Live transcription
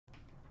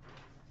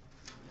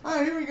All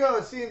right, here we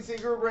go.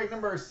 CNC group break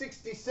number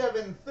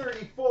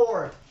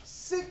 6734.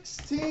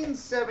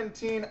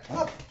 1617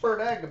 upper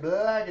deck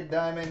black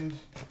diamond.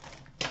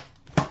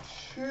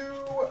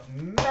 2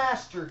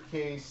 master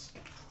case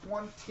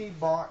 20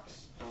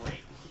 box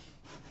break.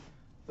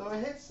 So I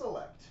hit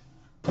select.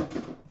 So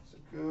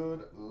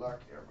good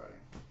luck, everybody.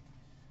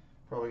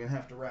 Probably gonna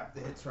have to wrap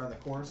the hits around the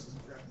corners.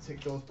 We're gonna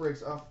take those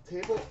breaks off the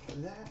table.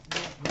 That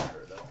doesn't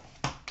matter though.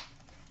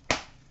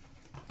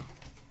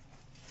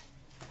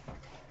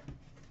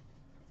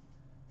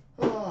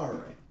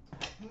 Alright,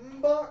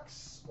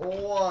 box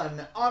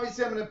 1.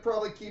 Obviously, I'm going to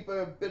probably keep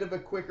a bit of a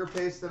quicker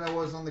pace than I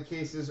was on the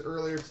cases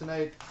earlier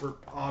tonight for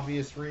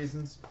obvious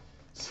reasons.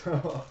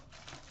 So,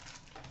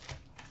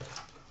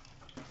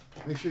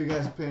 make sure you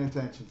guys are paying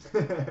attention.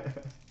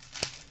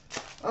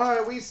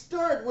 Alright, we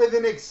start with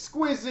an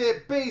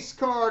exquisite base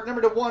card,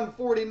 number to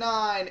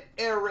 149,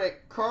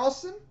 Erik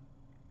Karlsson.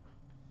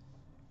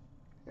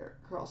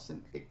 Erik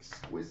Karlsson,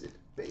 exquisite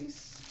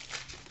base.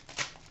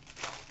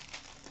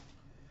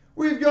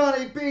 We've got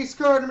a base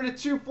card number to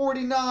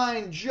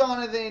 249,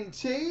 Jonathan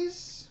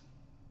Toews.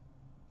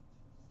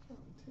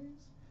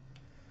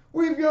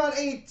 We've got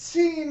a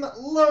team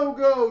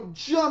logo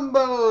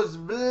jumbos,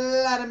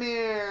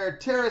 Vladimir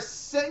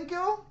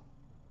Tarasenko.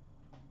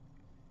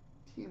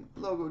 Team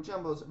logo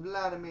jumbos,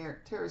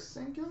 Vladimir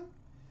Tarasenko.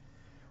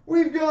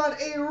 We've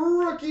got a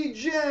rookie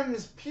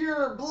gems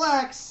pure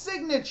black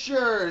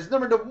signatures,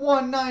 number to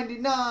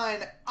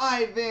 199,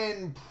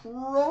 Ivan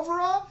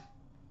Provorov.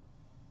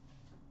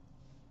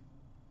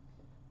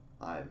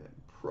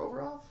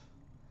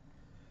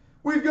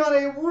 We've got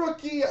a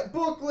rookie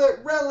booklet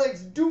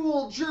relics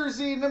dual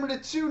jersey number to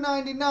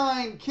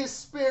 299,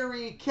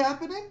 Kasperi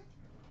Kapanen.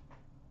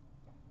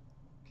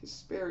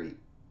 Kasperi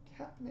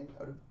Kapanen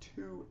out of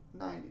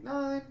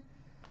 299.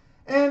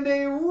 And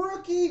a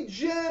rookie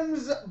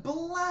gems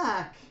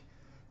black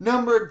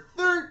numbered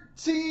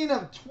 13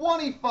 of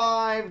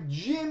 25,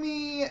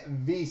 Jimmy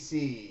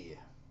Vesey.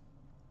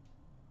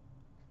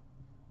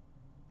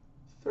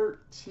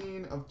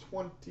 13 of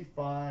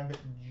 25,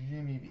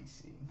 Jimmy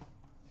Vesey.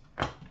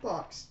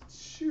 Box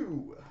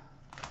 2.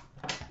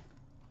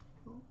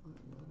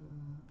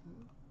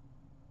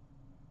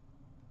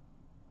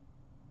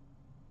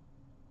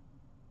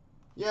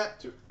 Yeah,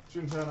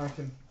 Toontown, I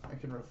can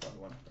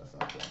refund one. That's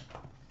not bad.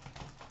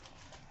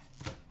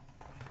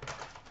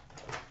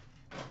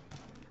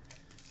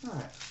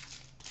 Alright.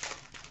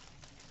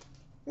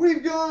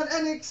 We've got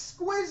an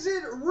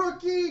exquisite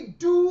rookie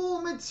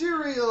dual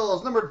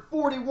materials, numbered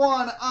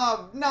 41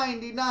 of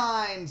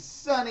 99,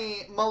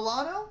 Sonny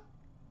Milano.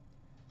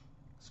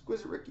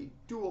 Exquisite rookie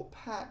dual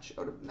patch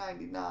out of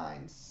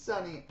 99,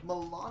 Sonny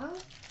Milano.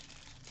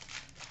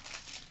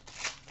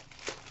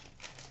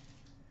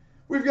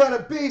 We've got a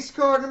base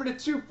card number to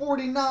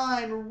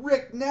 249,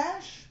 Rick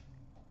Nash.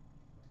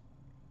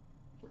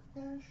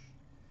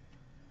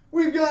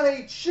 We've got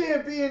a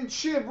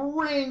championship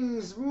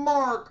rings,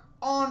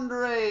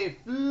 Marc-Andre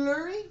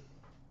Fleury.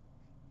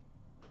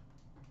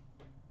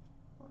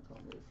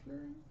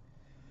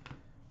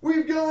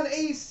 We've got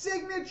a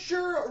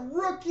signature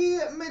rookie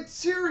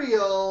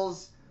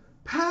materials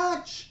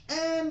patch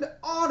and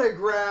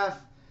autograph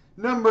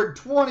numbered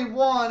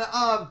 21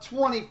 of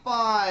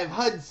 25,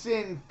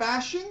 Hudson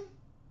Fashion.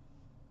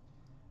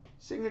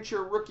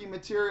 Signature rookie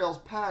materials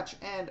patch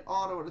and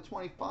auto to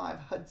 25,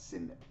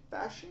 Hudson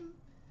Fashion.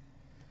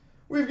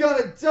 We've got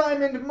a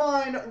Diamond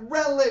Mine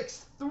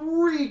Relics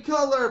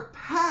 3-color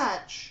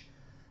patch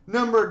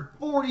numbered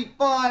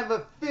 45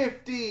 of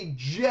 50,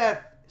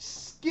 Jeff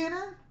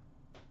Skinner.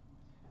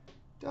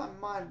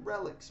 Diamond Mine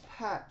Relics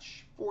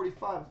patch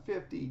 45 of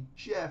 50,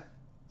 Jeff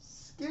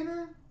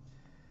Skinner.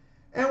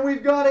 And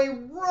we've got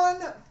a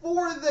Run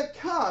for the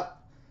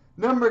Cup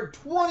numbered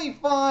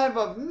 25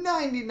 of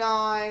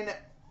 99,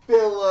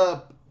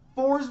 Philip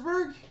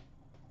Forsberg.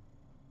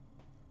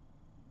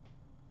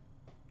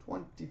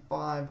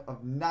 25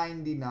 of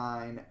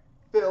 99,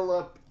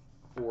 Philip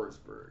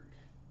Forsberg.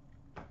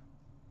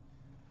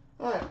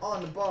 All right,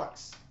 on to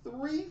box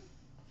 3.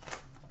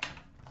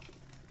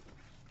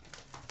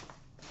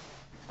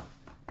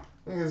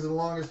 I think this is the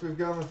longest we've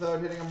gone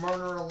without hitting a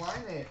Marner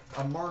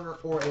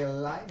or a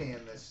line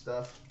in this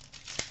stuff.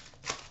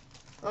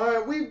 All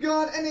right, we've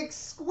got an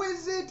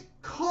exquisite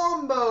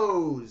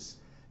combos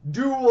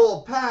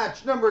dual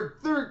patch number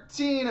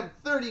 13 of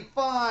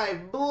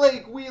 35,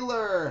 Blake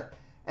Wheeler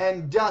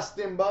and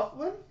Dustin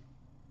Byfuglien.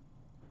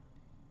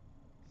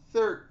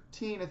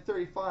 13 of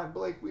 35,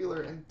 Blake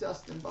Wheeler and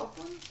Dustin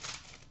Byfuglien.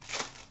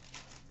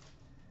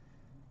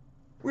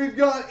 We've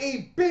got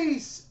a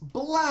base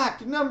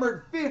black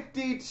numbered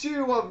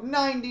 52 of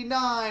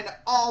 99,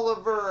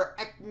 Oliver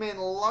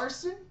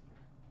Ekman-Larsson.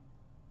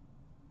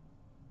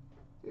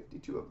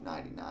 52 of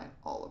 99,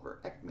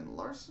 Oliver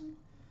Ekman-Larsson.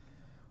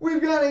 We've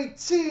got a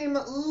team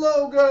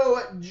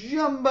logo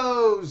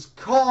jumbos,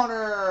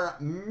 Connor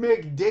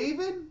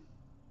McDavid.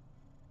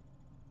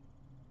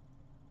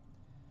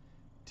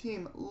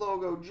 Team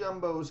logo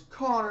jumbos,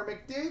 Connor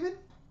McDavid.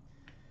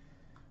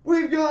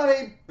 We've got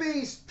a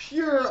base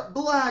pure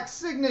black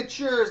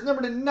signatures,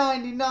 number to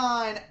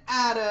 99,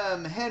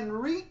 Adam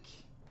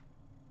Henrique.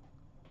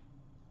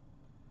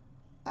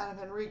 Adam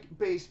Henrique,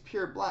 base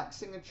pure black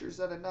signatures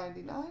out of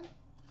 99.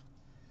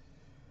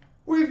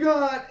 We've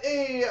got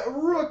a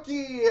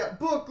rookie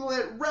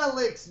booklet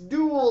relics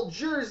dual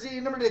jersey,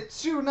 number to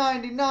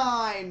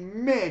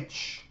 299,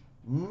 Mitch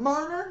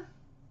Marner.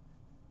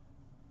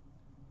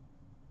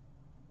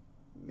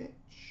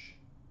 Mitch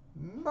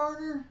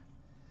Marner.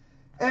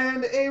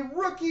 And a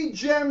rookie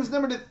gems,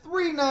 number to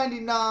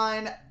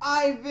 399,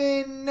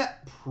 Ivan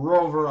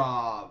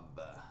Provorov.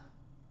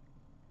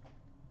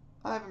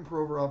 Ivan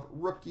Provorov,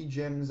 rookie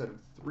gems out of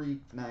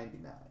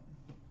 399.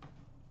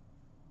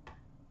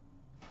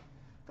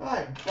 All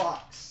right,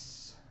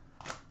 box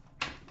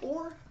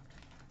 4.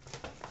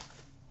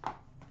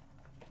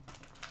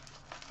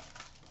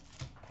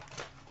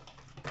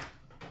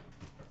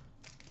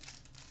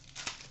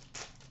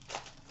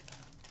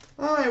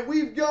 All right,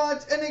 we've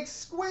got an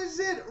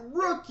exquisite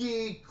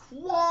rookie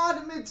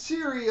quad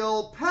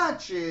material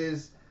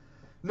patches,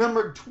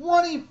 number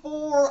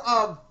 24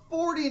 of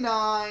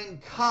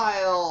 49,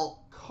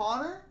 Kyle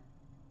Connor.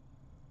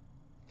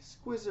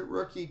 Exquisite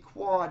rookie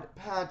quad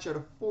patch out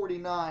of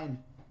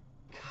 49,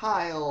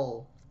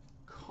 Kyle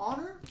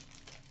Connor.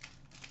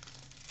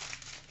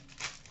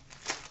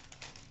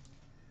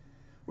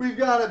 We've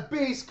got a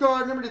base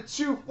card, number to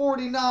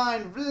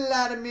 249,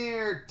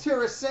 Vladimir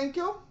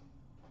Tarasenko.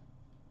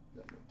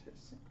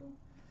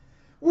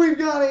 We've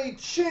got a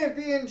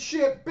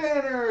championship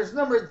banners,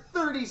 number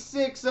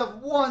 36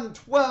 of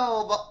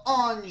 112,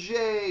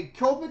 Anze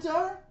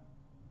Kopitar.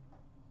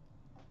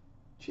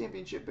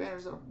 Championship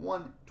banners of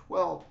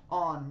 112,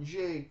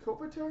 Anze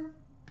Kopitar.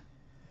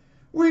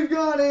 We've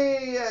got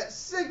a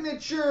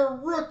signature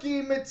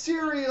rookie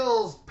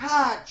materials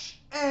patch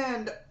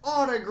and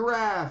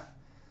autograph,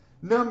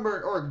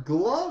 numbered, or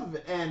glove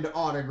and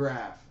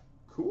autograph.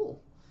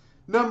 Cool.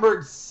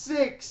 Numbered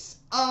 6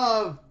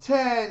 of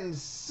 10,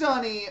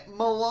 Sonny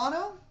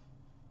Milano.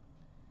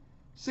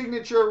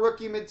 Signature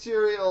rookie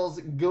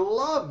materials,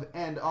 glove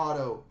and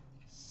auto,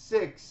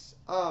 6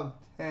 of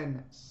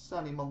 10,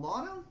 Sonny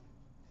Milano.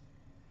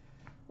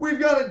 We've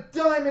got a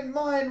Diamond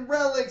Mine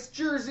Relics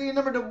jersey,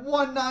 number to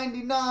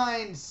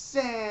 199,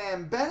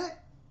 Sam Bennett.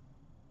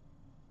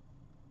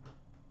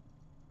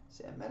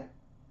 Sam Bennett,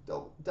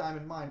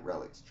 Diamond Mine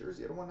Relics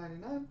jersey at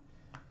 199.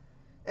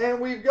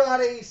 And we've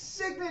got a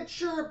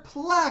signature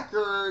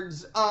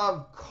placards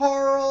of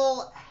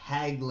Carl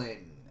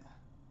Hagelin.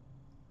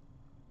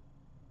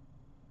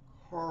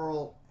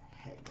 Carl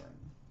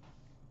Hagelin.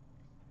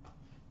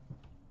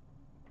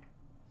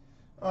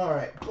 All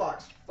right,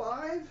 box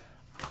 5.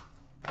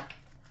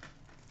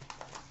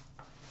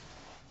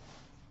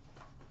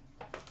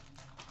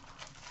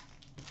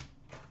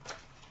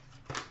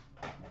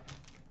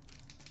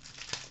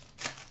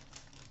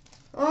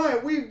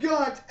 Alright, we've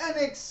got an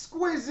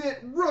exquisite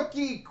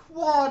rookie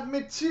quad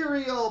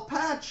material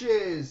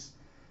patches.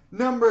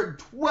 Number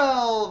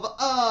 12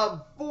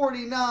 of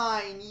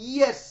 49,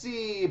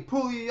 Jesse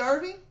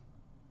Puljujarvi.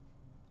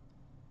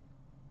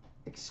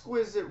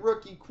 Exquisite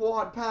rookie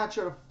quad patch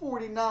out of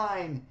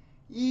 49,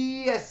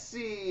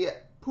 Jesse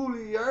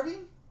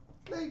Puljujarvi.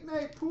 Late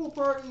night pool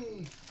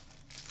party.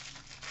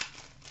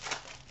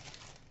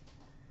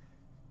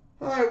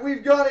 Alright,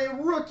 we've got a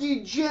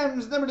rookie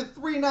gems, number to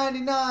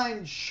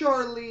 399,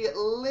 Charlie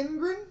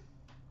Lindgren.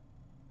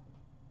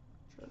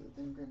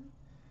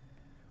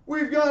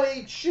 We've got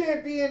a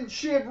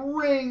championship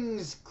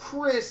rings,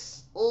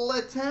 Chris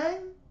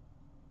Letang.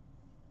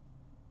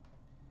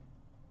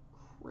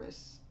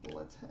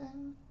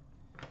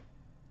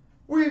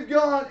 We've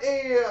got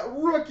a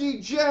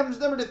rookie gems,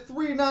 number to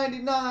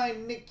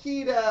 399,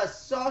 Nikita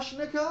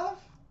Soshnikov.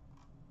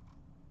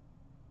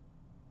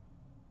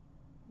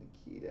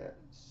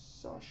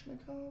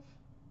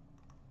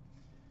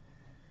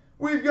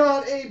 We've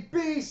got a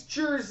base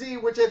jersey,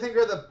 which I think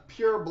are the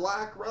pure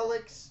black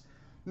relics.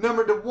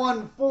 Number to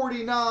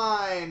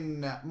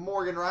 149,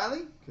 Morgan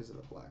Riley, because of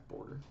the black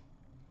border.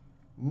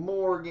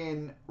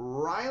 Morgan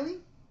Riley.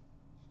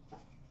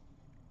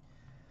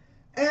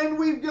 And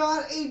we've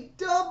got a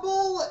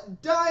double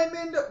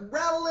diamond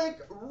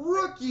relic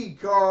rookie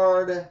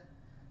card,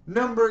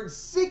 numbered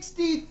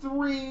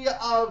 63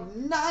 of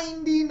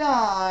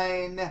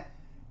 99,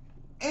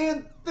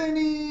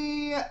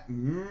 Anthony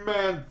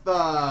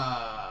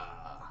Mantha.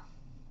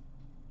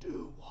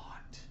 Do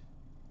want.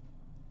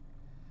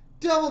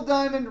 Double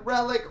diamond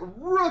relic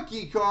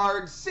rookie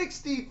card,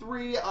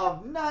 63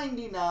 of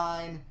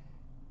 99,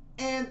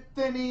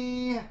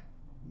 Anthony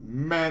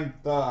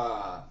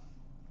Mantha.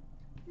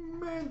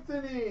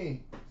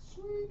 Anthony.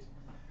 Sweet.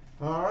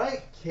 All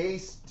right,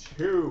 case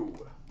 2.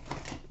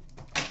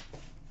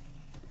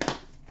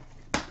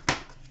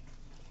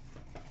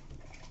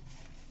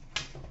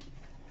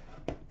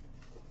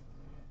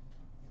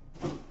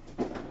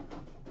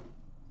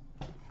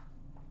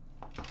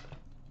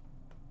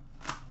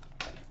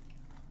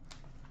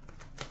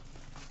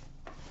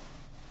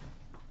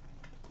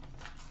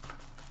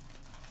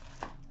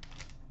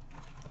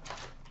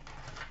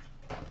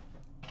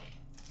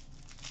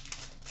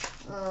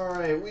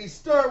 we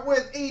start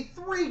with a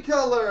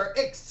 3-color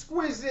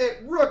exquisite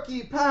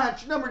rookie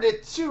patch numbered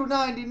at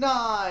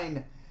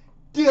 $2.99.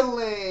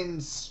 Dylan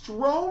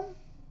Strome.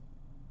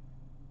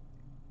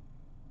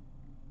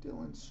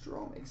 Dylan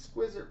Strome,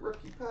 exquisite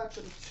rookie patch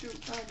of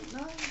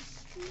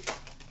 $2.99.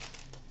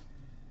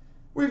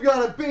 We've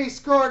got a base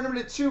card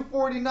number to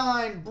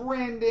 249,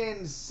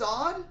 Brandon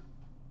Saad.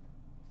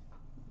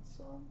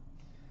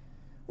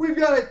 We've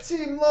got a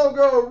team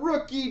logo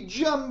rookie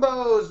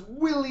jumbos,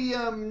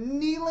 William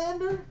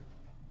Nylander.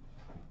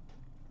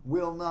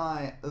 Will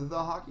Nye,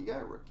 the hockey guy,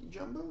 rookie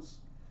jumbos.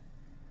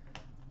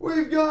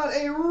 We've got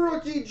a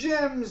rookie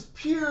gems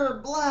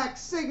pure black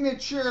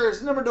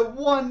signatures number to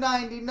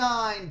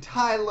 199,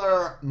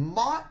 Tyler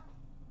Mott.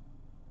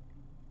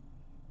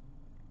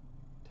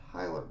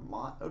 Tyler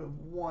Mott out of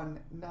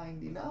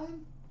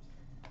 199.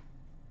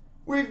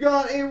 We've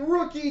got a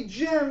rookie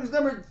gems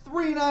numbered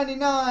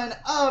 399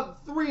 of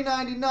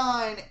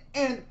 399,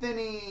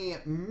 Anthony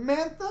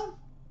Mantha.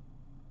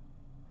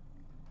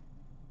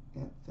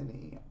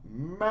 Anthony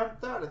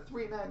Mantha out of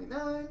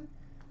 399.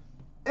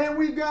 And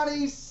we've got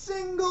a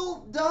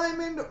single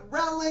diamond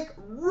relic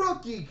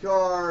rookie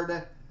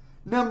card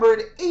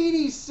numbered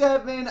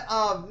 87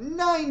 of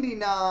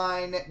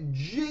 99,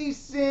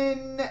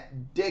 Jason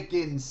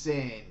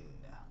Dickinson.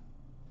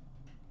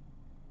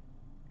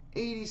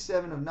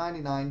 87 of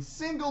 99,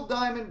 single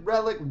diamond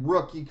relic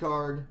rookie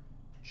card,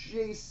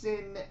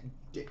 Jason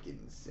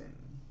Dickinson.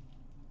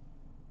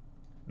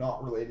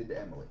 Not related to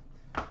Emily.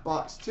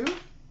 Box 2.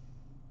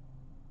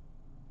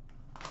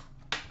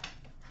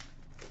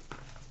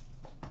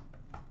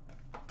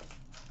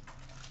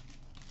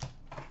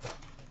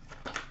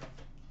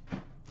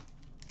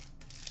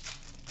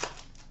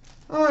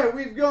 Alright,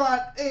 we've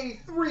got a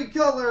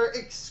 3-color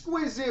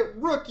exquisite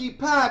rookie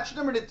patch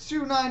numbered at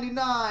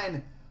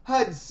 $2.99.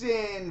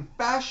 Hudson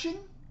Fashion.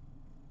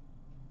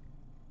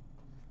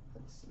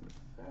 Hudson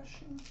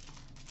Fashion.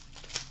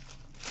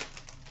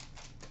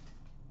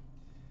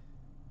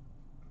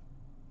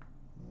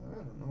 I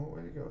don't know what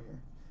way to go here.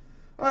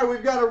 Alright,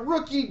 we've got a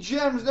rookie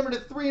gems number to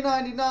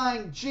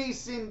 399,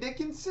 Jason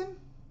Dickinson.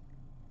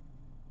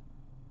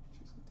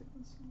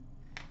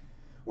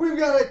 We've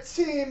got a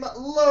team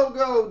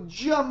logo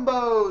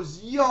jumbos,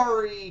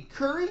 Yari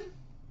Curry.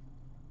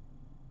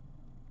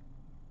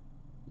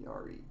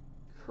 Yari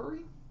Curry.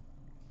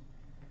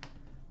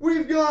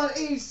 We've got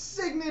a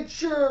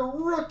signature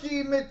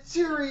rookie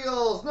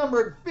materials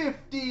numbered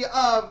 50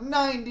 of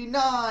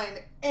 99,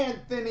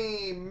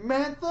 Anthony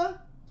Mantha.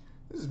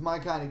 This is my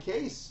kind of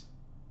case.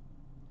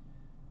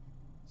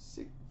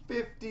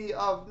 50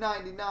 of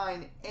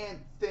 99,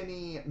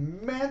 Anthony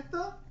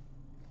Mantha.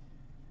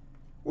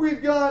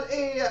 We've got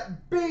a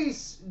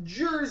base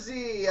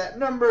jersey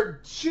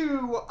numbered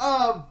 2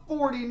 of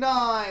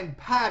 49,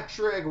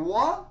 Patrick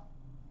Waugh.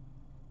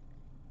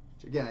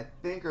 Which again, I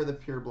think are the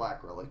pure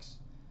black relics.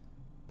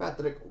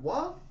 Patrick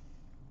Waugh.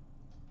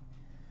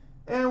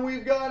 And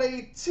we've got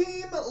a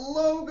team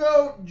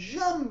logo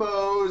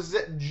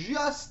jumbos,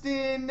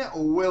 Justin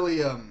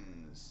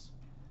Williams.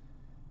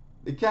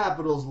 The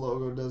Capitals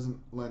logo doesn't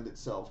lend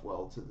itself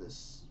well to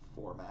this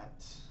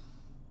format.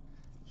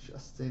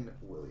 Justin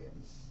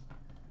Williams.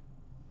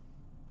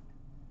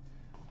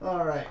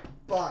 All right,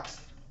 box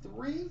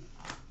 3.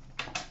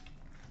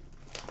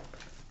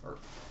 Or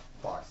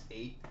box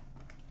 8.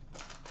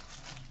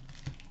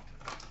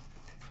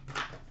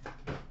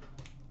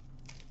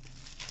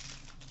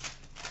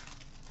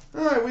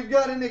 All right, we've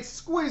got an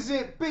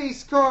exquisite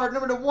base card,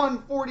 number to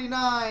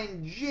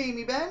 149,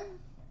 Jamie Benn.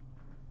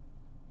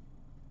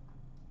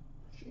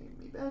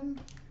 Jamie Benn.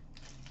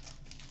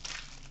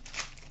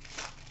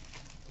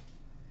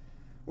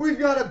 We've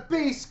got a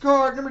base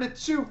card, number to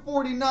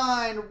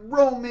 249,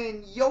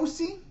 Roman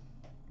Josi.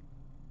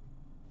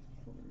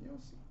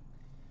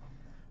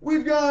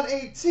 We've got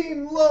a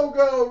team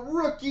logo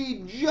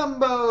rookie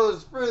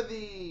jumbos for the,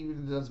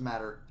 it doesn't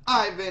matter,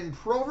 Ivan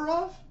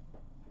Provorov.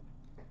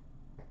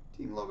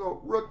 Team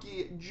logo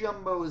rookie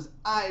jumbos,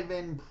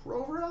 Ivan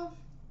Provorov.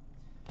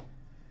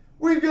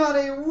 We've got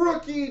a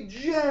rookie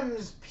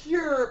gems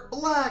pure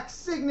black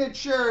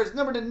signatures,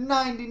 number to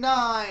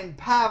 99,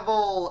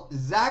 Pavel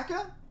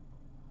Zacha.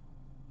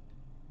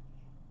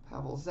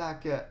 Pavel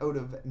Zacha out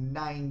of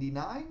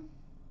 99.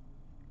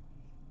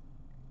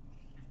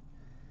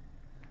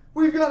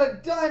 We've got a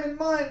Diamond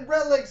Mine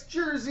Relics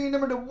jersey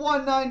number to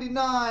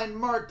 199,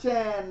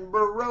 Martin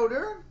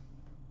Brodeur.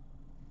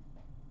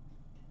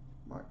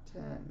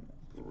 Martin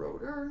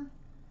Brodeur.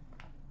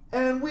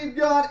 And we've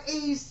got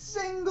a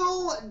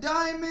single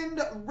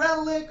Diamond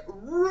Relic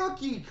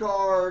rookie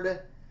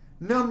card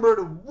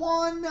numbered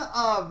 1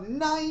 of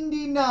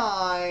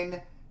 99,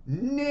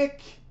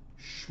 Nick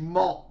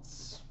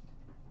Schmaltz.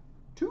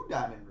 2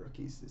 diamond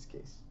rookies this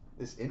case.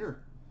 This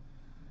inner.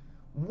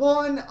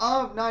 1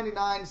 of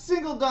 99,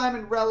 single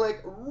diamond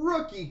relic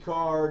rookie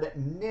card,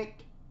 Nick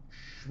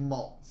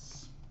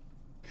Schmaltz.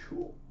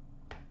 Cool.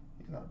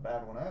 He's not a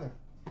bad one either.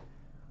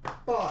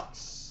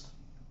 Box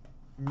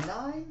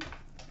 9.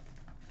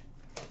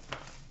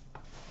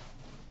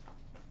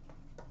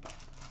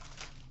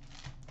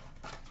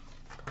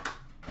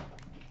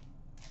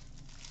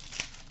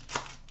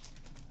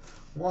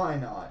 Why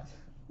not?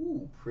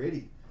 Ooh,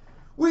 pretty.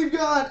 We've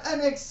got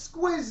an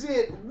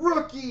exquisite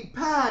rookie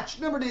patch,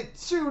 number to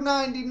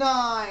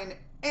 299,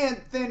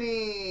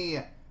 Anthony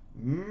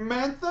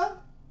Mantha.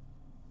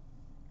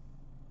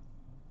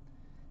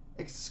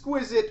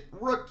 Exquisite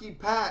rookie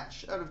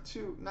patch out of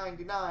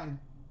 299,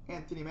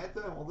 Anthony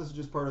Mantha. Well, this is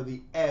just part of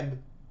the ebb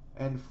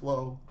and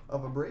flow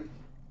of a break.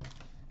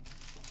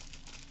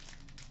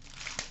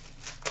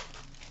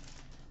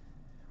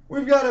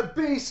 We've got a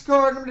base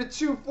card, number to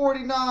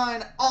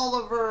 249,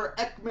 Oliver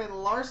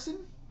Ekman-Larsson.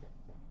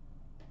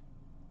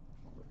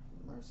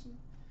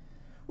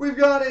 We've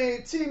got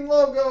a team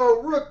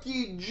logo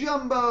rookie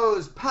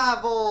jumbos,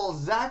 Pavel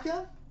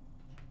Zacha.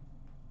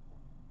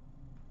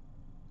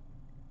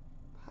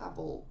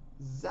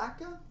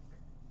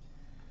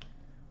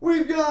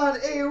 We've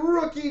got a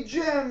rookie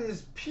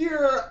gems,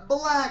 pure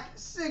black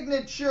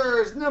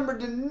signatures, number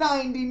to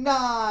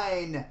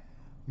 99,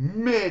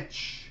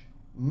 Mitch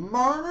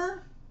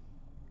Marner.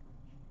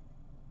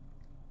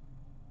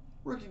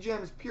 Rookie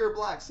gems, pure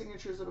black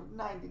signatures out of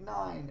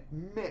 99,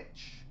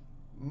 Mitch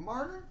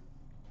Marner.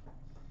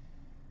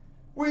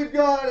 We've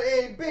got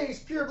a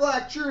base pure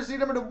black jersey,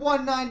 number to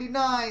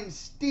 199,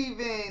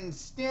 Steven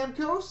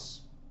Stamkos.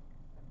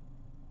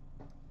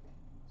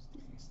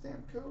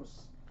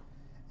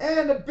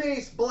 And a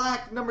base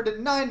black, number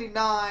to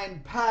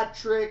 99,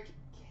 Patrick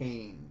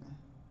Kane.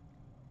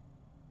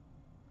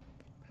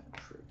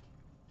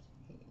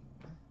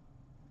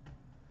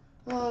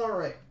 All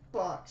right,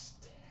 box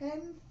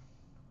 10.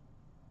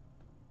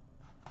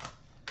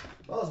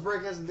 Well, this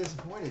break hasn't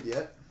disappointed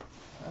yet,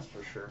 that's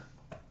for sure.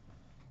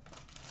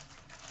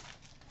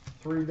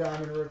 3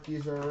 diamond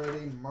rookies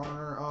already.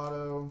 Marner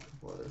auto. A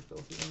couple other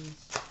filter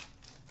ones.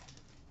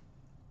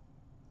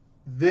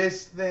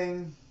 This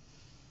thing.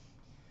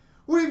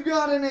 We've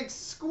got an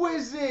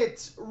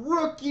exquisite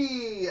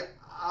rookie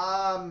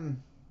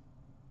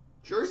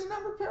jersey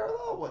number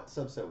parallel. What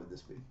subset would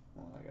this be?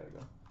 Oh, I gotta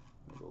go.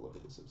 Let me go look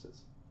at the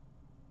subsets.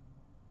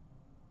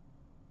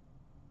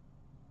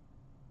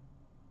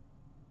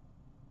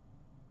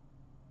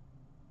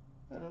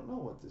 I don't know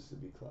what this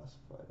would be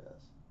classified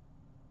as.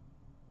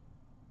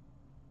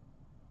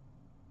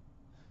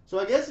 So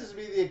I guess this would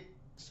be the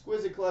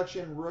Exquisite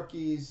Collection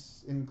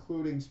rookies,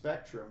 including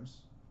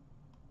Spectrums.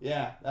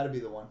 Yeah, that'd be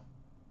the one.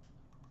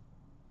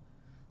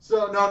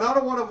 So, no, not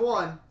a 1 of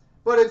 1,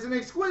 but it's an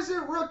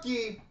exquisite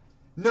rookie,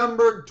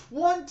 numbered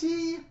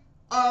 20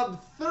 of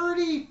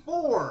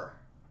 34.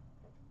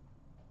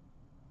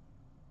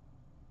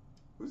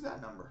 Who's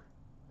that number?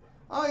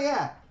 Oh,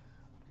 yeah.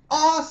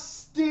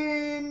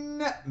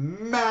 Austin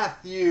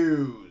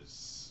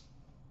Matthews.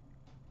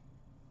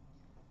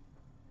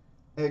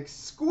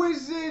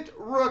 Exquisite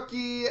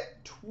rookie,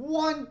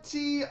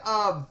 20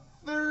 of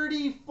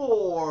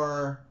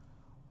 34,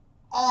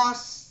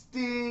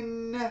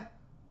 Austin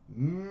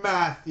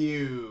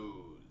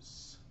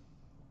Matthews.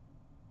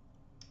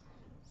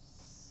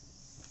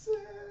 Sick.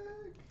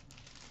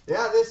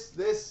 Yeah,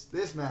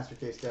 this master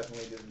case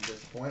definitely didn't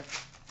disappoint.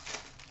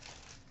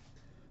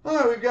 All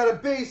right, we've got a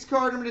base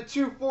card number to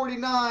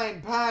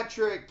 249,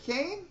 Patrick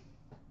Kane.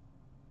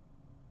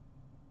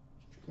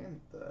 What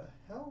the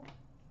hell?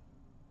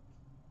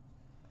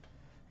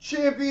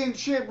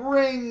 Championship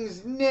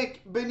rings,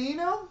 Nick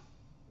Bonino.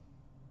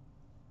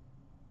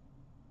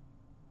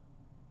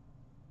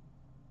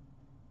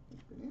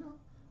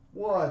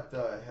 What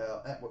the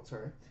hell?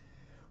 Sorry.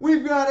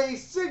 We've got a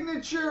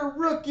signature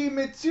rookie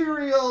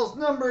materials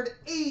numbered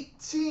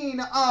 18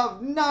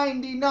 of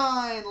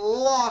 99,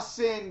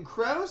 Lawson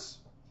Crouse.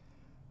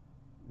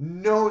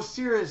 No,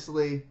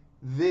 seriously,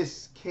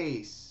 this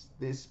case,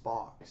 this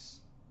box.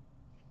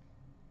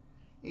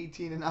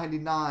 18 of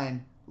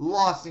 99,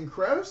 Lawson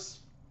Crouse.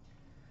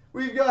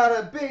 We've got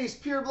a base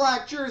pure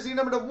black jersey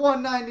number to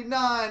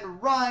 199,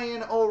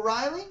 Ryan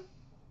O'Reilly.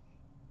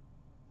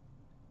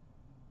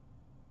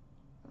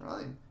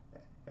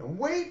 And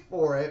wait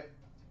for it.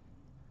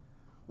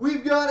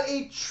 We've got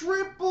a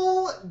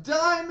triple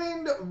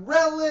diamond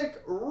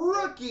relic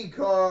rookie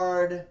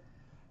card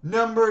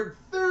numbered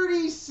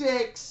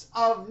 36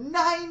 of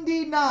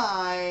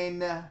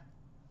 99,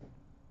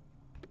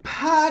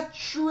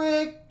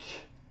 Patrick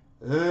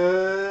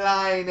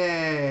Laine.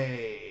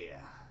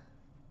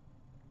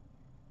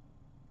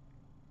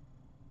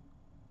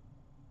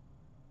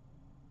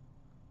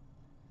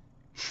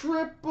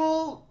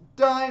 Triple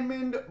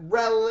diamond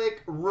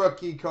relic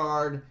rookie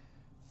card,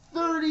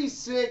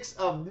 36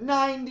 of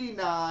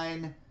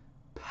 99,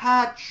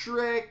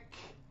 Patrick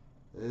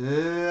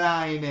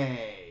Laine.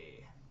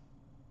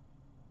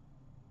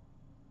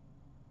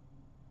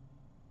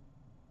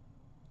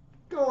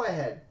 Go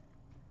ahead.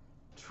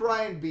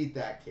 Try and beat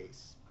that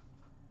case.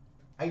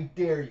 I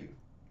dare you.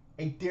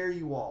 I dare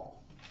you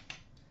all.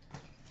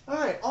 All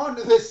right, on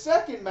to the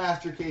second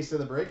master case of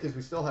the break, because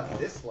we still have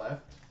this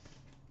left.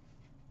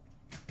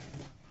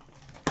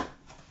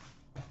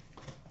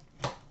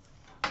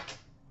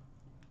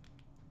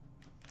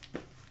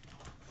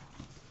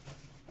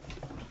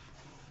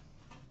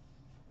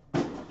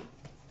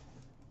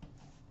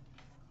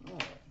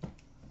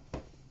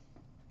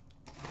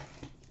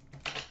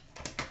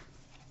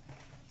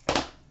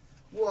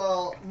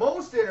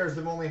 most inners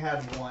have only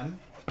had one.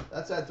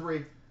 That's at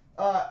 3.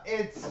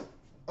 It's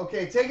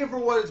okay. Take it for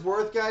what it's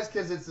worth, guys,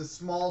 because it's a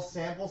small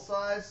sample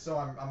size. So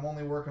I'm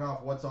only working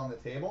off what's on the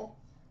table.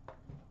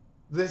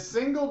 The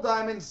single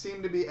diamonds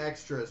seem to be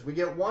extras. We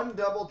get 1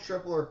 double,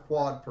 triple, or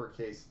quad per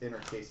case, inner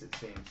case, it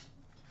seems.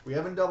 We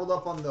haven't doubled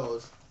up on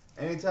those.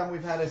 Anytime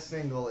we've had a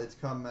single, it's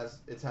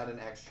had an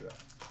extra.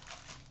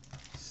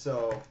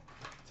 So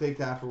take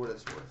that for what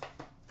it's worth.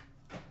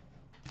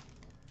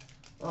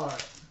 All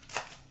right.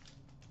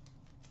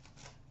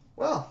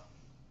 Well,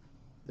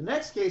 the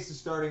next case is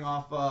starting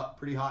off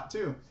pretty hot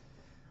too.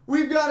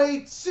 We've got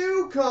a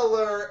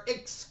 2-color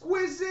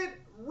exquisite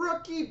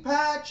rookie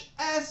patch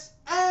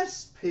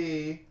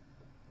SSP,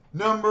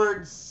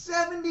 numbered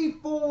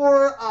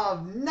 74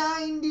 of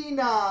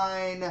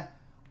 99,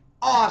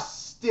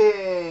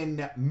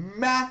 Austin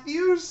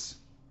Matthews.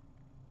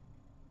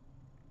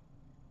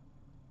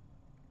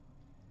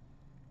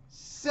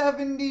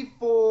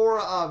 74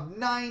 of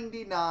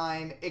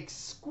 99,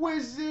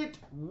 exquisite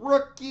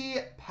rookie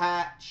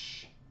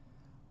patch,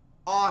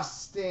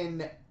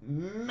 Austin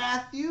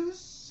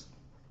Matthews.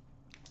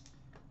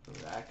 Who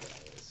that guy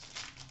is.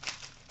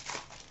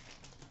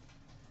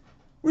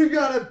 We've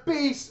got a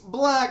base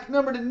black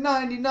number to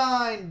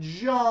 99,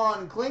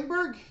 John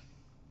Klingberg.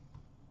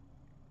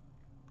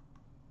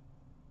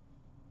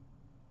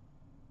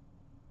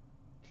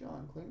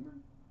 John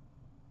Klingberg.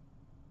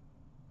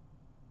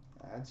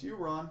 That's you,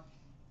 Ron.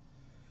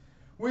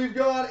 We've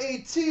got a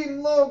team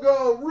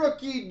logo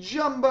rookie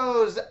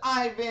jumbos,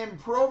 Ivan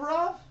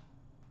Provorov.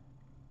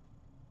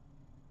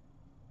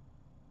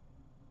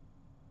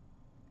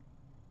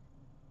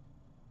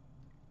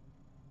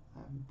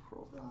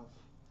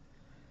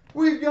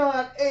 We've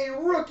got a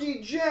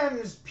rookie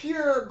gems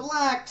pure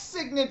black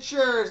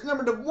signatures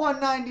number to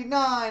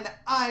 199,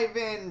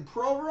 Ivan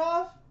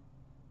Provorov.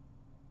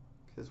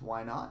 Because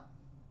why not?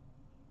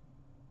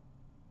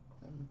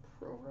 Ivan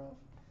Provorov.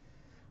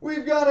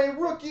 We've got a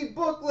rookie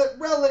booklet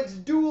relics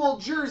dual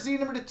jersey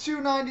number to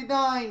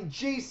 299,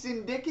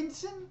 Jason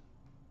Dickinson.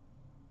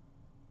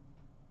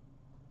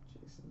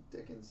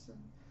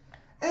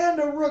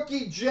 And a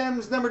rookie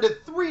gems number to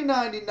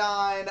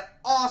 399,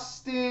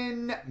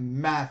 Austin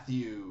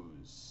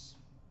Matthews.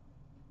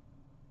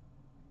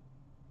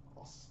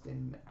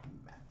 Austin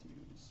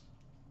Matthews.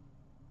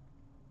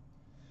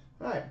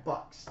 All right,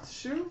 box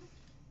 2.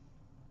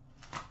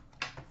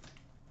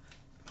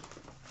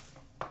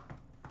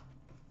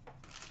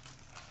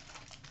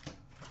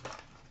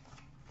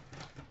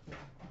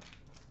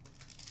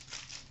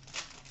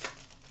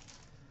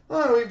 All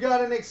right, we've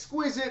got an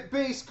exquisite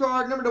base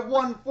card, number to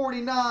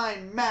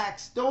 149,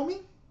 Max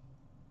Domi.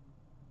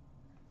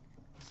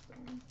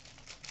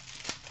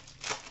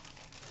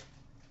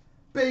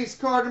 Base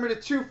card, number to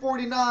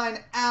 249,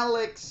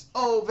 Alex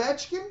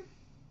Ovechkin.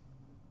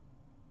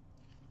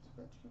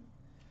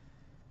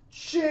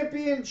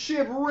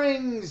 Championship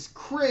rings,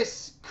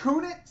 Chris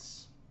Kunitz.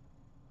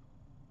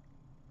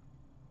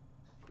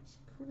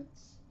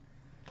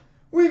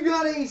 We've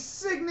got a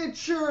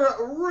signature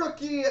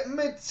rookie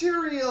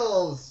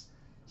materials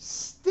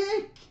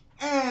stick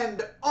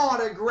and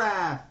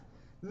autograph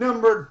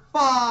numbered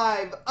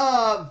 5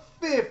 of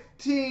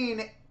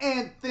 15,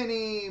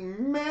 Anthony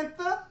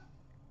Mantha.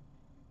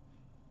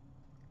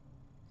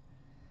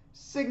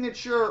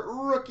 Signature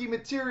rookie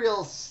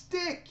materials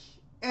stick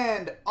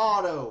and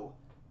auto,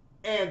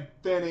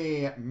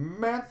 Anthony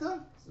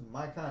Mantha. This is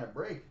my kind of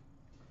break.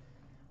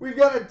 We've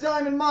got a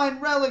Diamond Mine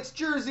Relics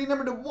jersey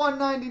number to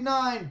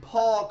 199,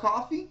 Paul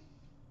Coffey.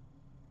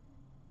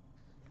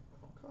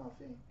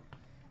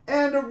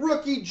 And a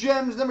rookie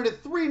gems number to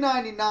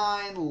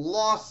 399,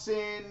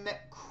 Lawson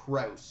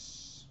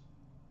Krause.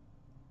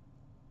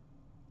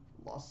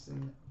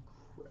 Lawson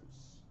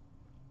Krause.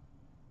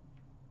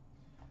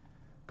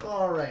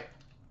 All right.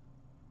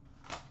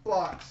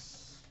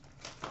 Box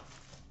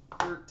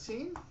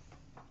 13.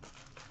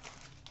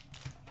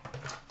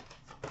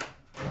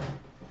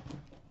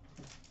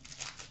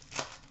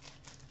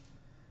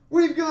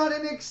 We've got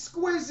an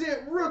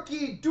exquisite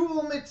rookie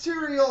dual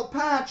material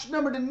patch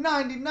number to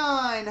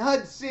 99,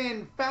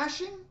 Hudson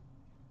Fasching.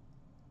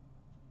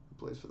 He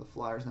plays for the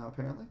Flyers now,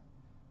 apparently.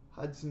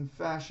 Hudson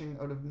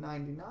Fasching out of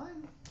 99.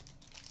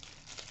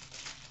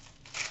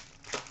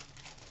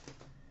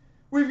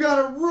 We've got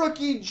a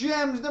rookie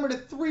gems number to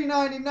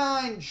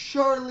 399,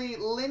 Charlie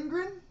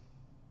Lindgren.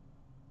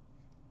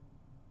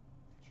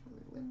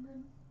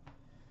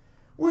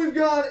 We've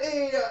got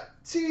a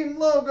team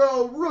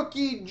logo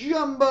rookie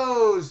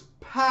jumbos,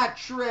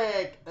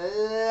 Patrick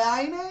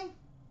Laine.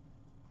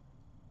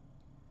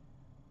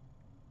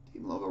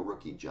 Team logo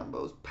rookie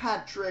jumbos,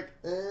 Patrick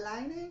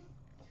Laine.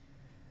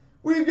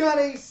 We've got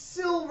a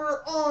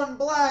silver on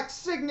black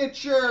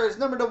signatures,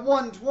 number to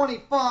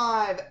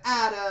 125,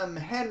 Adam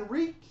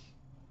Henrique.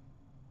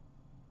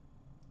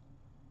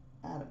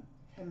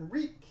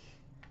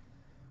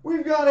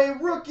 We've got a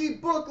rookie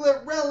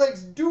booklet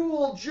relics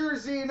dual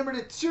jersey number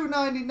to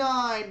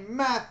 299,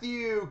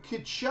 Matthew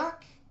Tkachuk.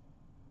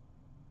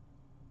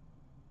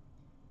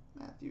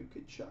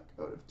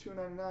 Out of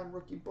 299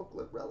 rookie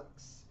booklet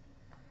relics.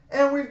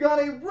 And we've got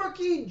a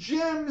Rookie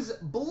Gems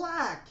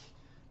Black,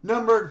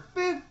 numbered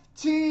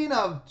 15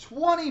 of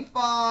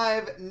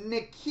 25,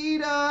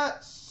 Nikita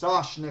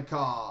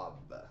Soshnikov.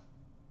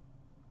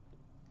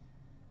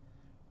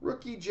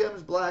 Rookie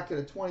Gems Black at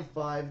a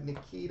 25,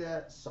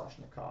 Nikita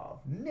Soshnikov.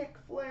 Nick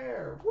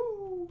Flair,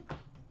 woo!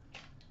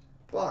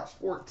 Box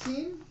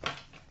 14.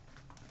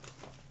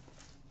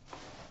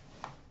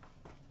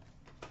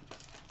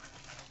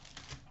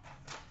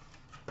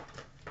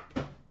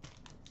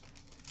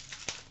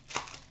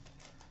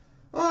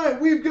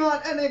 Alright, we've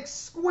got an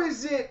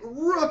exquisite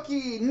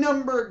rookie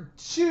number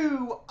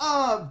 2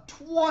 of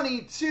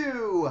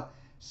 22,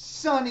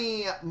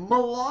 Sonny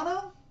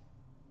Milano.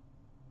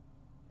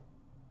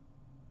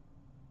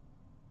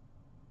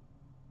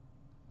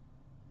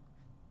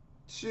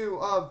 Two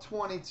of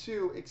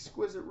 22,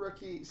 exquisite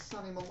rookie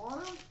Sonny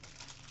Milano.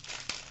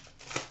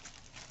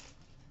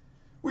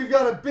 We've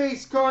got a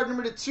base card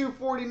number to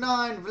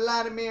 249,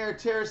 Vladimir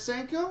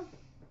Tarasenko.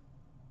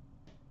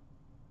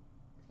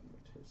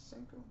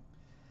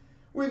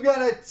 We've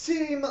got a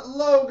team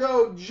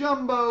logo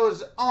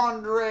jumbos,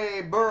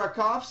 Andre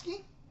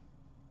Burakovsky.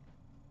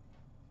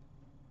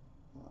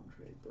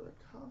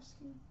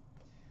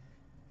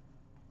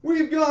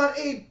 We've got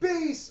a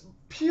base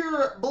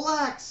pure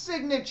black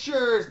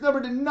signatures, number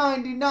to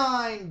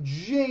 99,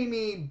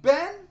 Jamie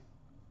Benn.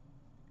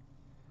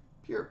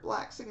 Pure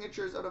black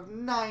signatures out of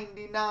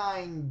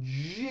 99,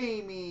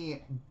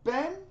 Jamie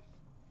Benn.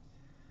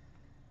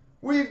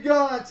 We've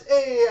got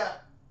a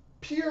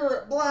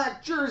pure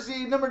black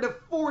jersey, number to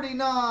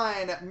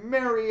 49,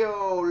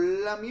 Mario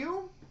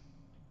Lemieux.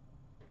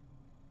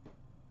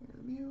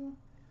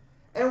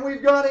 And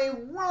we've got a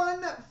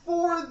run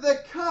for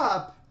the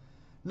cup,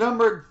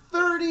 numbered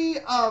 30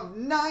 of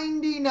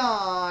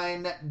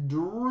 99,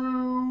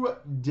 Drew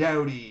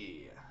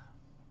Doughty.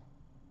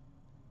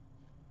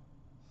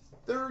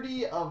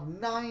 30 of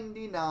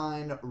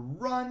 99,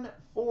 run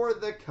for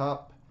the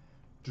cup,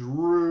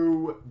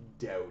 Drew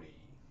Doughty.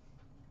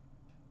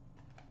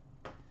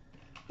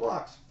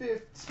 Box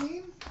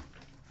 15.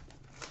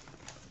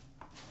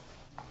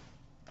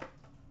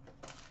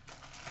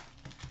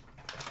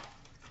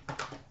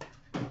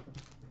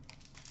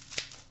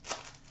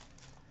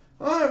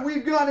 Alright,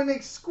 we've got an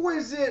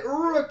exquisite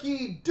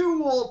rookie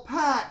dual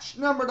patch,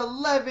 numbered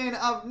 11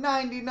 of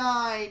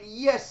 99,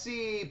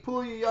 Jesse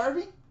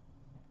Puljujarvi.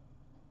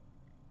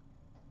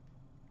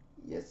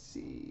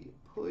 Jesse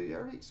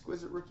Puljujarvi,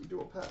 exquisite rookie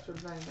dual patch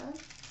of 99.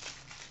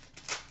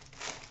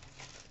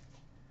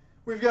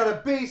 We've got a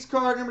base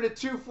card, number to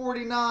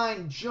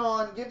 249,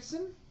 John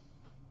Gibson.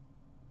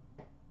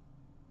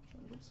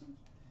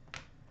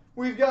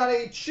 We've got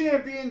a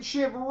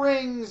championship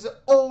rings,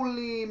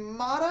 Oli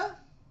Mata.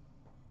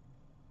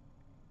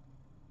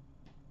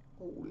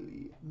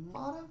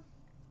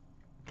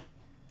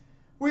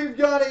 We've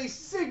got a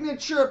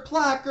signature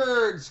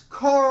placards,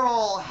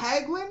 Carl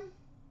Hagelin.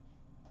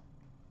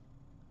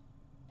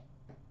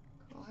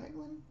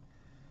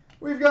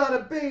 We've got a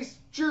base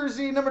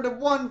jersey, number to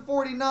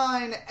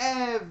 149,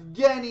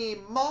 Evgeny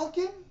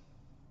Malkin.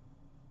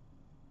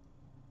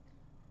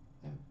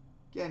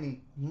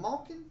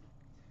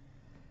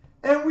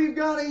 And we've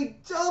got a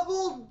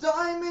double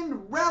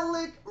diamond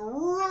relic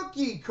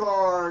rookie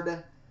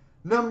card,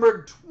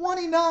 number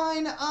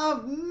 29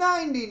 of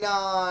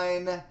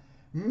 99,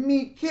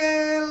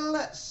 Mikhail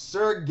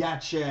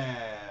Sergachev.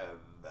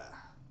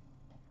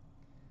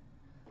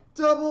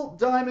 Double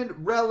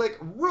diamond relic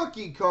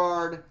rookie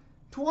card,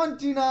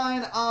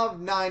 29 of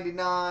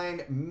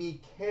 99,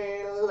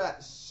 Mikhail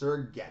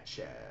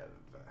Sergachev.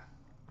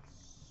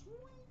 Sweet.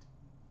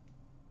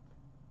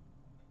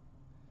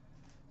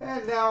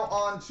 And now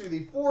on to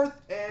the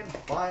fourth and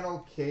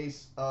final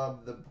case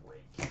of the break.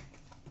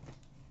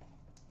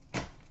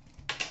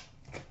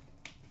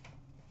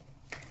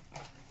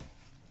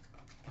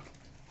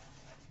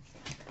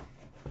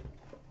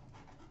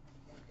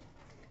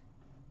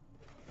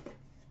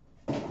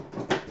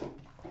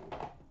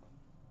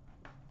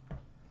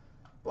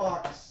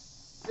 Box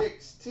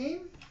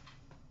 16.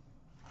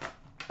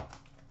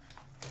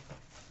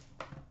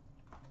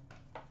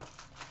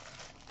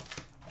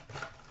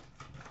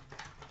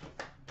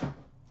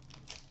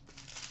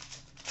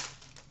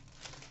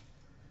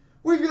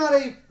 We've got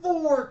a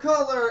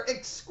 4-color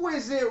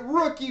exquisite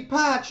rookie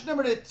patch,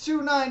 number to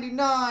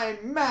 299,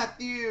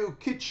 Matthew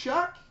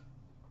Tkachuk.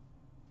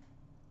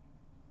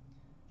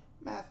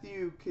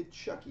 Matthew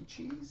Tkachuk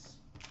cheese.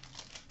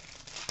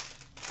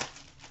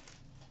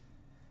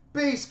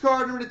 Base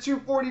card number to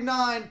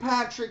 249,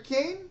 Patrick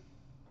Kane.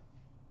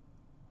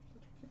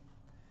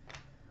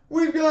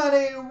 We've got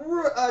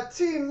a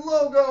team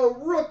logo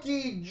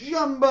rookie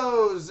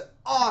jumbos,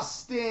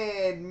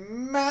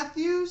 Austin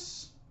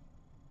Matthews.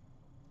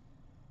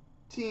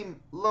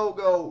 Team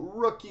logo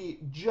rookie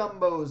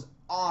jumbos,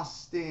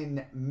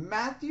 Austin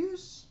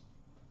Matthews.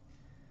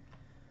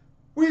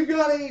 We've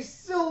got a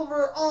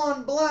silver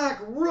on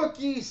black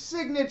rookie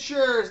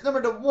signatures,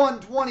 number to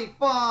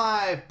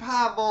 125,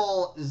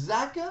 Pavel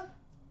Zacha.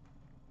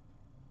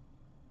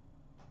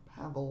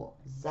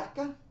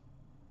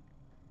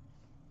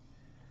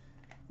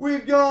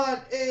 We've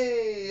got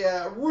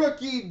a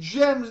rookie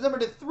gems number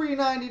to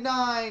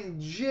 399,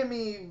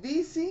 Jimmy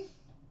Vesey.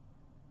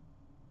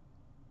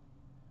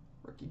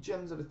 Rookie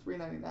gems out of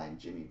 399,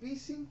 Jimmy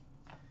Vesey.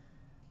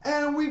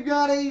 And we've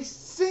got a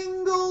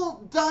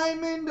single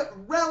diamond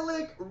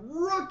relic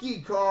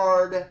rookie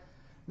card,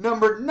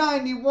 numbered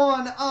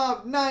 91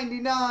 of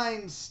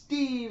 99,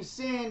 Steve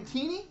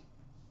Santini.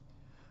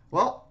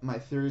 Well, my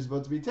theory is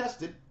about to be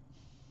tested.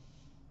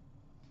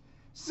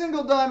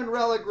 Single diamond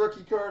relic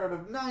rookie card out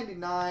of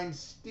 99,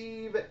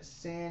 Steve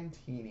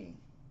Santini.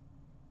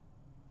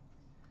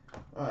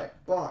 All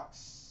right,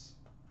 box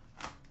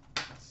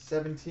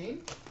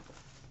 17.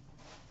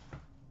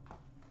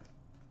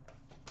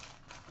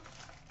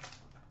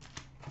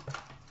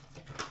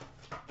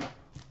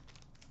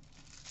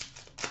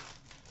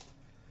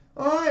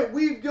 All right,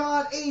 we've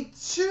got a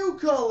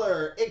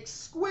two-color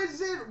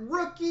exquisite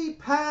rookie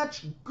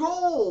patch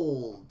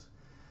gold.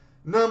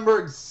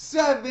 Numbered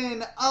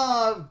 7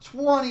 of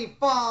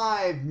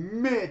 25,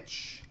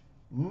 Mitch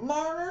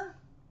Marner.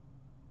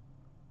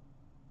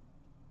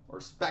 Or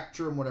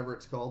Spectrum, whatever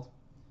it's called.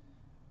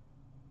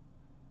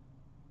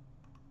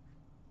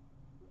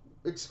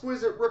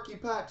 Exquisite rookie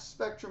patch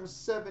Spectrum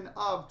 7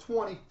 of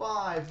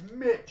 25,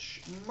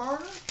 Mitch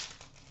Marner.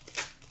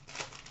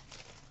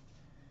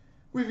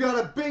 We've got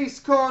a base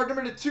card,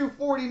 number to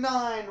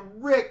 249,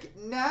 Rick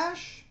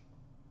Nash.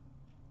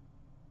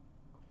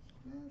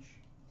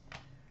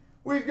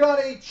 We've got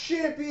a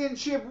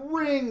championship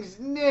rings,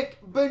 Nick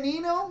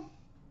Bonino.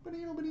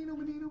 Nick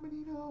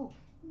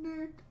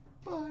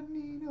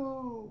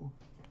Bonino.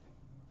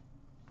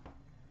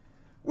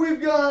 We've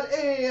got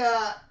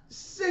a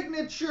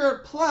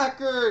signature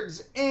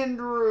placards,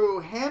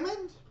 Andrew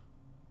Hammond.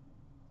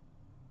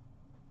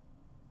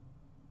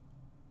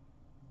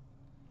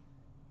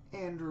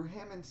 Andrew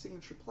Hammond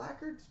signature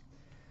placards.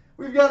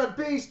 We've got a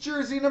base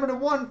jersey number to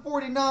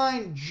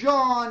 149,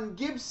 John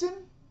Gibson.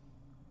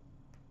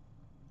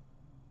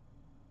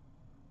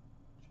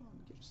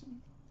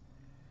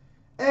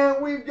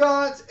 And we've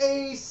got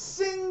a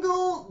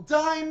single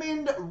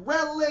diamond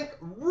relic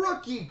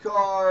rookie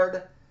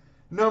card,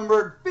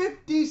 numbered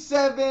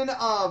 57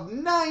 of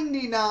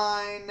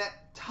 99,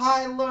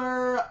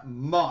 Tyler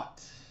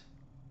Mott.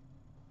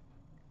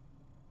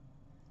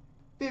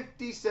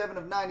 57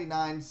 of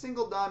 99,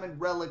 single diamond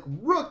relic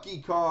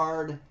rookie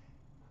card,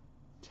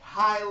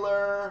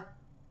 Tyler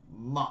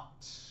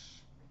Mott.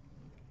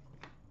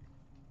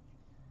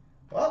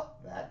 Well,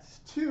 that's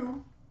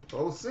two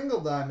total single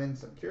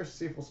diamonds. I'm curious to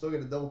see if we'll still get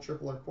a double,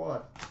 triple, or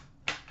quad.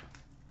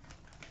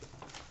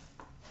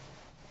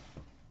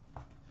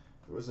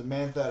 There was a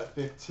Mantha at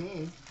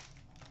 15.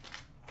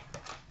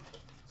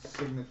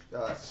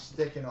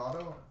 Stick and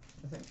auto,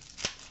 I think.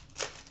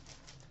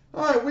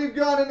 Alright, we've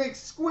got an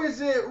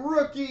exquisite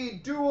rookie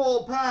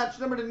dual patch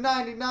number to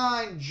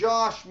 99,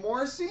 Josh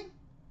Morrissey,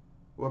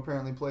 who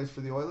apparently plays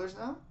for the Oilers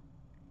now.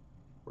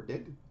 Or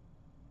did.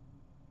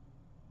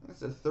 That's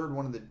the third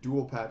one of the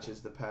dual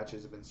patches. The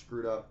patches have been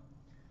screwed up.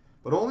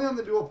 But only on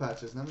the dual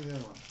patches, none of the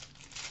other ones.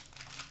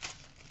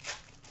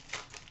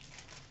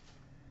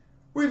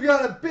 We've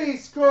got a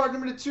base card,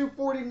 number to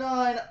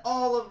 249,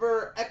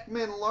 Oliver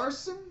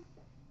Ekman-Larsson.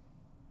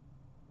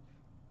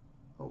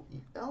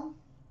 OEL.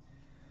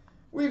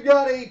 We've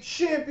got a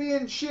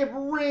championship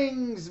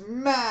rings,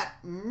 Matt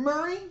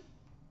Murray.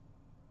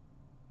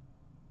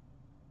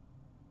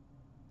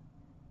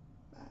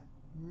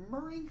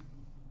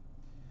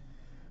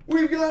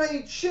 We've got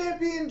a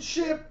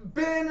championship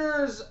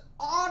banners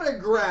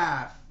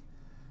autograph,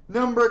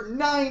 numbered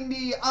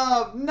 90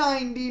 of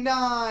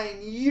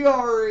 99,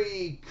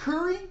 Yari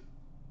Curry.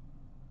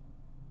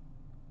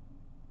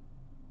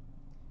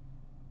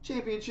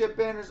 Championship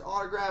banners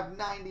autograph,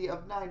 90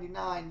 of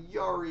 99,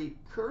 Yari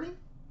Curry.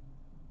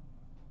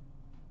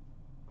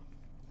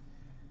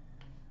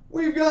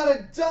 We've got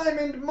a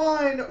Diamond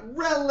Mine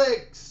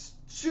Relics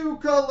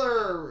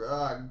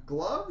two-color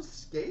glove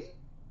skate.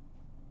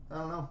 I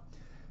don't know.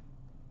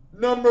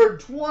 Number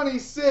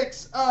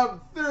 26 of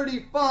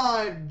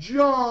 35,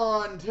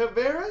 John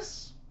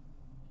Tavares.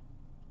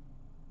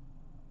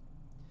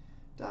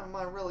 Diamond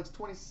Mine Relics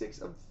 26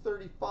 of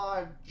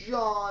 35,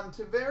 John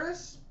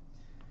Tavares.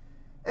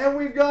 And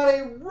we've got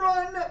a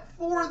Run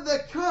for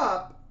the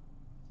Cup,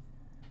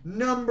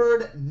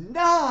 numbered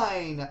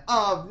 9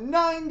 of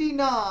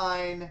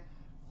 99,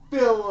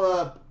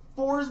 Philip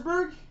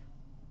Forsberg.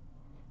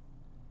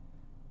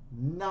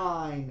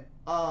 9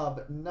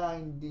 of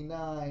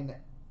 99,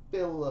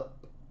 Philip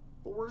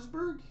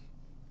Forsberg.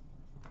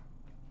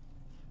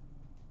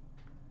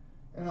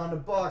 And on to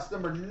box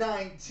number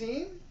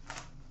 19.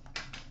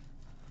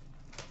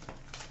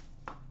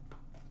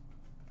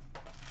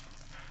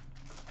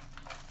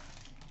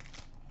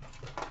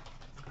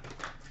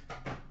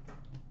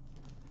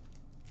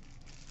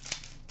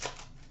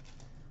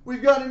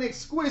 We've got an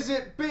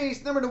exquisite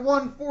base, number to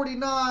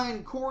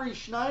 149, Corey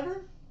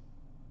Schneider.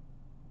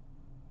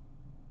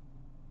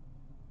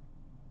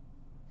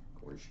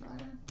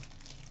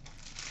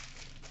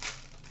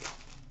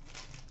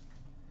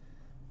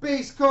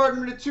 Base card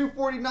number to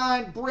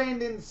 249,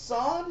 Brandon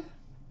Saad.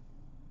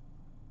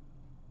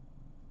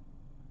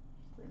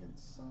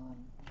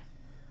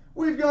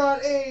 We've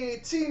got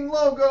a team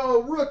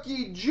logo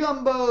rookie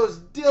jumbos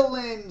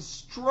Dylan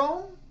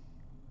Strome.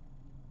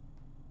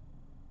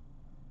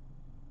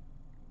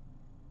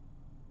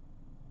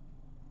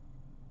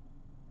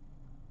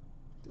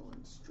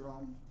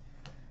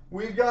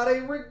 We've got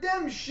a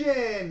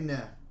redemption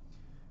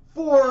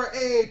for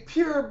a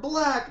pure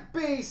black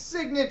base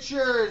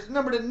signatures,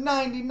 number to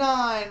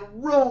 99,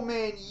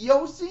 Roman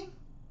Josi.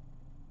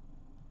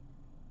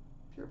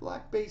 Pure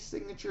black base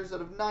signatures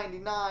out of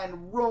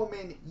 99,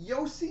 Roman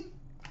Josi.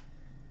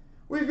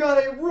 We've got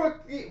a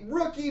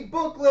rookie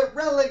booklet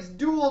relics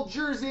dual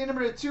jersey,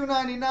 number to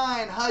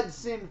 299,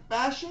 Hudson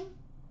Fashion.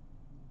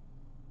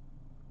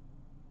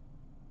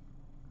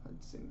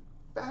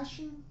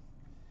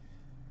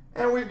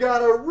 And we've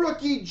got a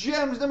rookie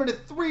gems, number to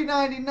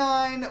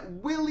 399,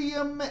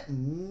 William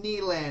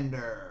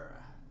Nylander.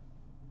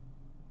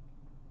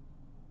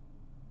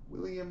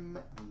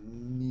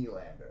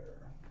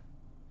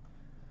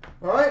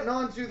 All right, and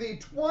on to the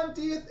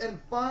 20th and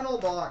final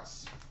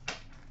box.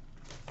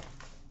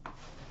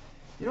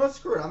 You know what?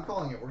 Screw it. I'm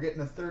calling it. We're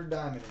getting a third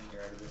diamond in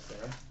here out of this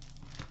thing.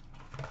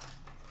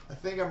 I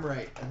think I'm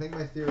right. I think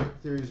my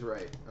theory's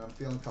right. I'm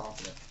feeling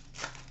confident.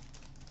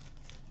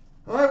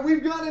 All right,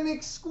 we've got an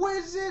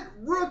exquisite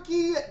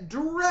rookie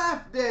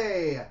draft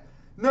day.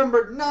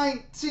 Number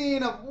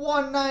 19 of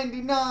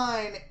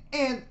 199,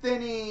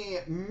 Anthony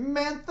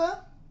Mantha.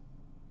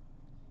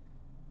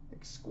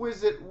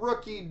 Exquisite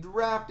rookie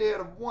draft day out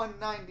of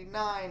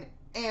 199,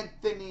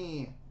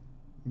 Anthony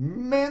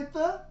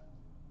Mantha.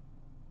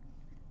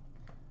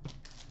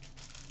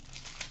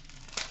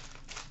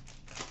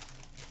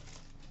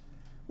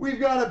 We've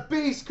got a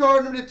base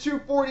card number to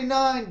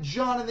 249,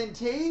 Jonathan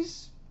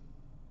Toews.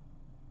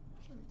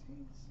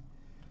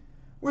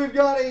 We've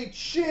got a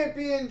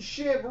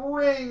championship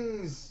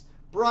rings,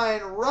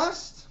 Brian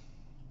Rust.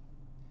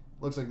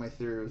 Looks like my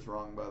theory was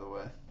wrong, by the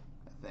way,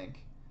 I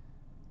think.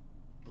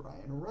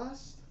 Brian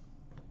Rust.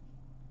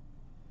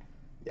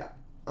 Yeah.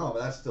 Oh,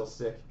 that's still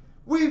sick.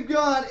 We've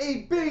got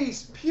a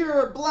base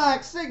pure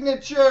black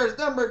signatures,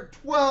 number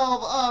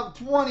 12 of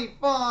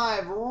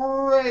 25,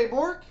 Ray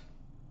Bork.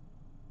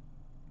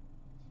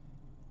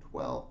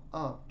 12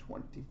 of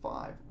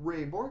 25,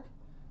 Ray Bork.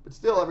 But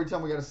still, every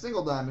time we got a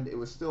single diamond, it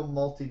was still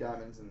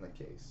multi-diamonds in the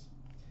case.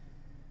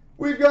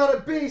 We've got a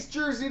base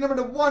jersey number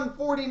to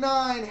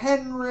 149,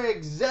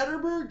 Henrik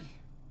Zetterberg.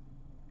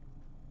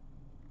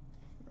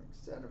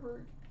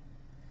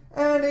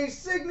 And a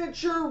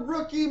signature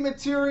rookie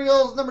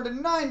materials number to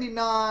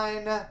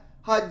 99,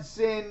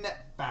 Hudson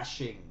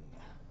Fashion.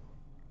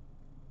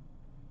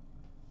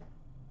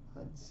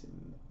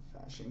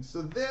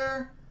 So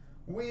there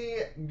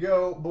we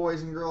go,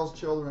 boys and girls,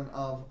 children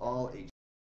of all ages.